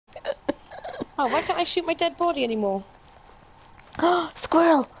Oh, why can't I shoot my dead body anymore?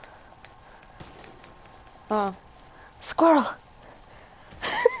 Squirrel! Oh. Squirrel!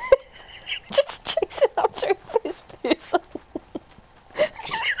 Just chasing after this person.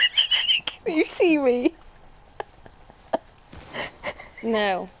 Can you see me?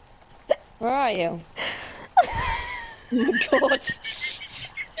 No. Where are you? Oh my god.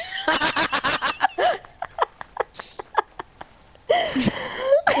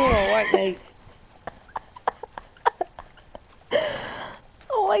 Oh, right, mate.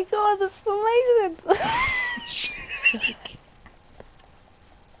 Oh my god, that's amazing!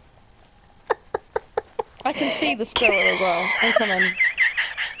 I can see the squirrel as well. I'm coming.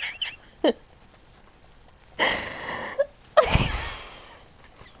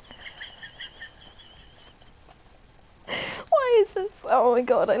 Why is this? Oh my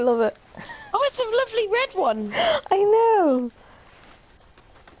god, I love it. Oh, it's a lovely red one. I know.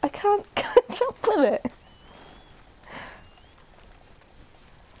 I can't catch up with it.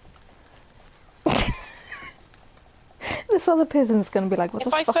 This other person's gonna be like, what the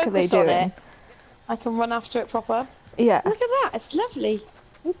fuck are they doing? It, I can run after it proper. Yeah. Look at that, it's lovely.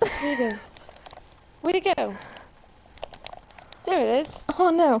 Oops, where'd it go? Where'd it go? There it is. Oh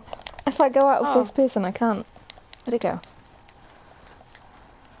no. If I go out of this person, I can't. Where'd it go?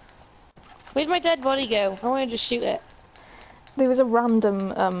 Where'd my dead body go? I want to just shoot it. There was a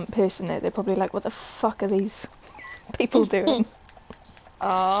random person there. They're probably like, what the fuck are these people doing?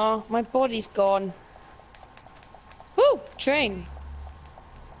 Ah, my body's gone. Woo! Train.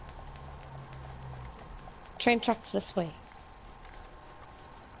 Train tracks this way.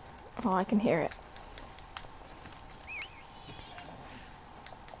 Oh, I can hear it.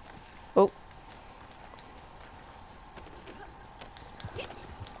 Oh.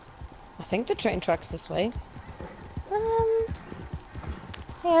 I think the train tracks this way.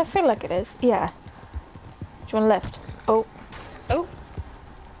 Yeah, I feel like it is. Yeah. Do you want a lift? Oh. Oh.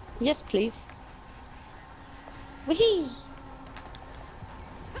 Yes, please. Whee!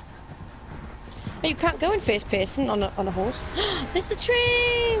 Oh, you can't go in first person on a horse. There's the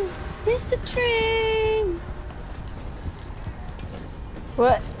train! There's the train!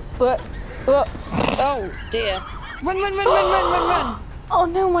 What? What? What? Oh dear. Run, run, run, run, run, run, run! Oh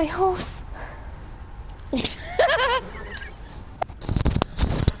no, my horse!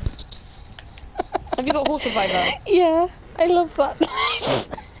 Have you got Horse Survivor? Yeah, I love that.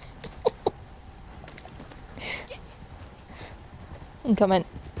 I'm coming.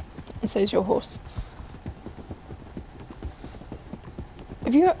 And so's your horse.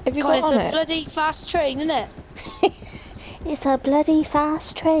 Have you God, got it's on a it? bloody fast train, isn't it? It's a bloody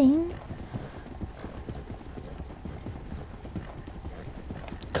fast train.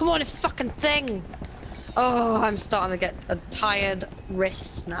 Come on, a fucking thing! Oh, I'm starting to get a tired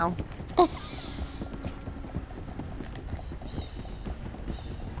wrist now.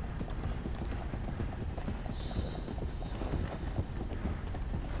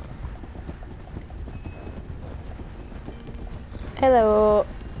 Hello.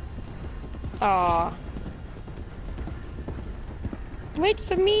 Aw. Wait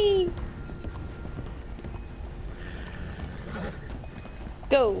for me!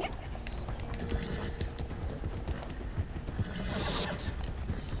 Go!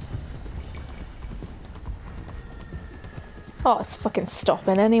 Oh, it's fucking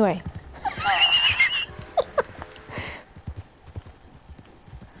stopping anyway.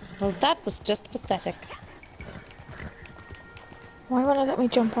 Well, that was just pathetic. Why won't it let me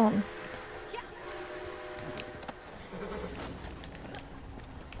jump on?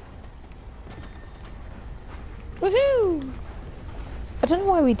 Woohoo! I don't know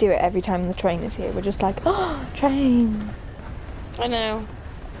why we do it every time the train is here. We're just like, oh, train. I know.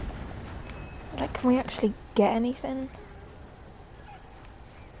 Like, can we actually get anything?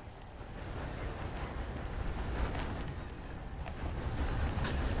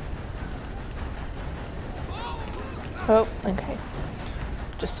 Oh, okay.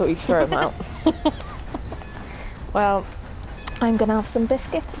 Just saw you throw him out. Well, I'm gonna have some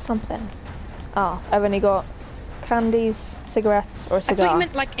biscuits or something. Oh, I've only got candies, cigarettes, or a I cigar. thought you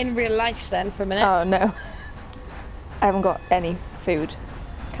meant like in real life then for a minute. Oh no. I haven't got any food.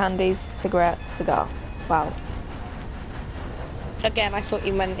 Candies, cigarette, cigar. Wow. Again, I thought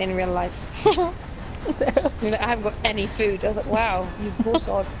you meant in real life. No. You're like, I haven't got any food. I was like, wow, you poor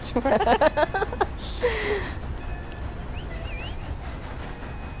sod.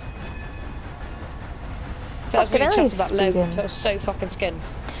 So I was really chuffed with that load, so I was so fucking skinned.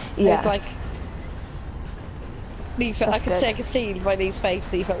 Yeah. It was like, I could see by Lee's face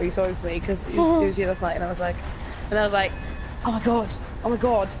that he felt really sorry for me because it was you last night, and I was like, oh my god, oh my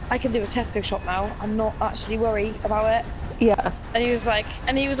god, I can do a Tesco shop now. I'm not actually worried about it. Yeah. And he was like,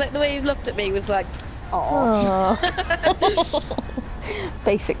 the way he looked at me was like, oh.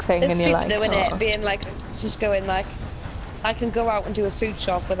 Basic thing, It's and you're stupid like, though, isn't "Aw." it? Being like, just going like, I can go out and do a food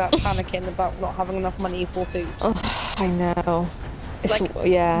shop without panicking about not having enough money for food. Oh, I know. It's, Like,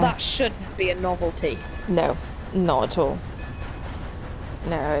 yeah. that shouldn't be a novelty. No, not at all.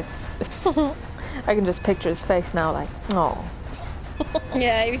 No, it's I can just picture his face now, like, oh.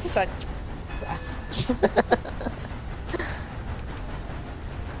 Yeah, he was just like, bless.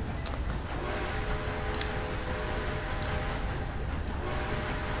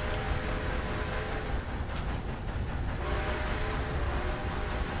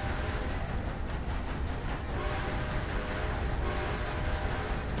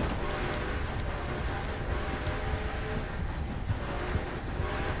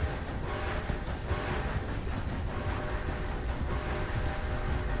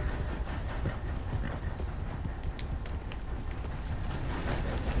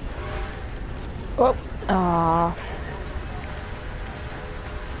 Oh, ah.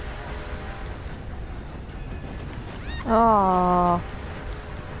 Oh.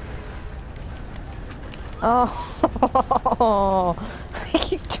 Oh. I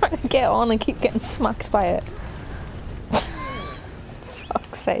keep trying to get on and keep getting smacked by it.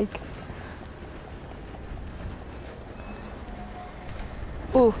 Fuck's sake.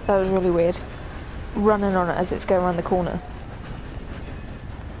 Ooh, that was really weird. Running on it as it's going around the corner.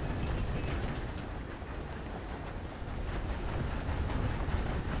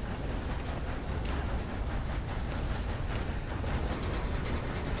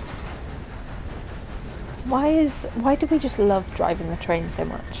 Why do we just love driving the train so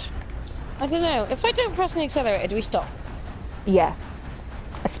much? I don't know. If I don't press the accelerator, do we stop? Yeah,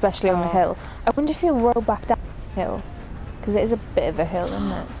 especially on the hill. I wonder if you'll roll back down the hill, because it is a bit of a hill,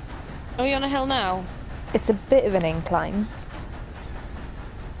 isn't it? Are we on a hill now? It's a bit of an incline.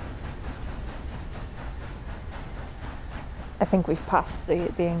 I think we've passed the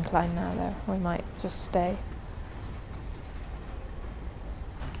incline now, though. We might just stay.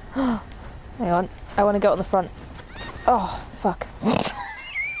 Hang on, I want to get on the front. Oh, fuck.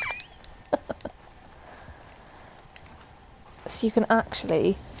 So you can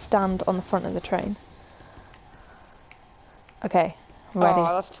actually stand on the front of the train. Okay, I'm ready.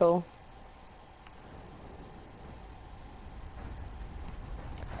 Oh, that's cool.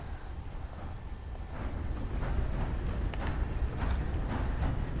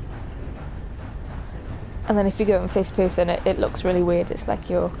 And then if you go in face person, it looks really weird. It's like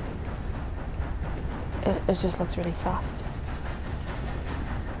you're... It just looks really fast.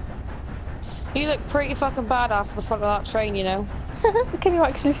 You look pretty fucking badass at the front of that train, you know. Can you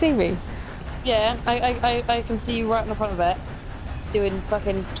actually see me? Yeah, I can see you right in the front of it, doing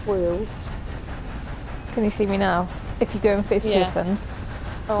fucking twirls. Can you see me now? If you go in face person,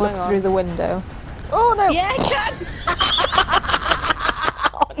 look through the window. Oh no! Yeah, I can!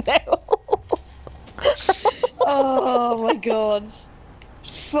 Oh no! Oh my god.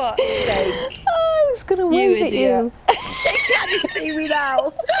 Fuck's sake. I was gonna wave at you. Can you see me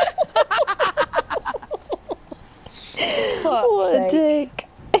now? Fuck's What a sake. dick.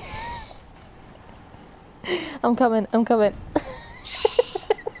 I'm coming.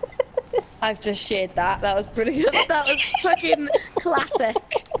 I've just shared that. That was brilliant. That was fucking classic.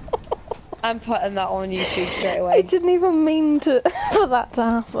 I'm putting that on YouTube straight away. I didn't even mean for that to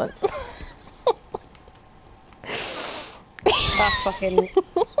happen. That's fucking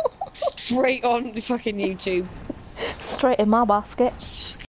straight on fucking YouTube. Straight in my basket.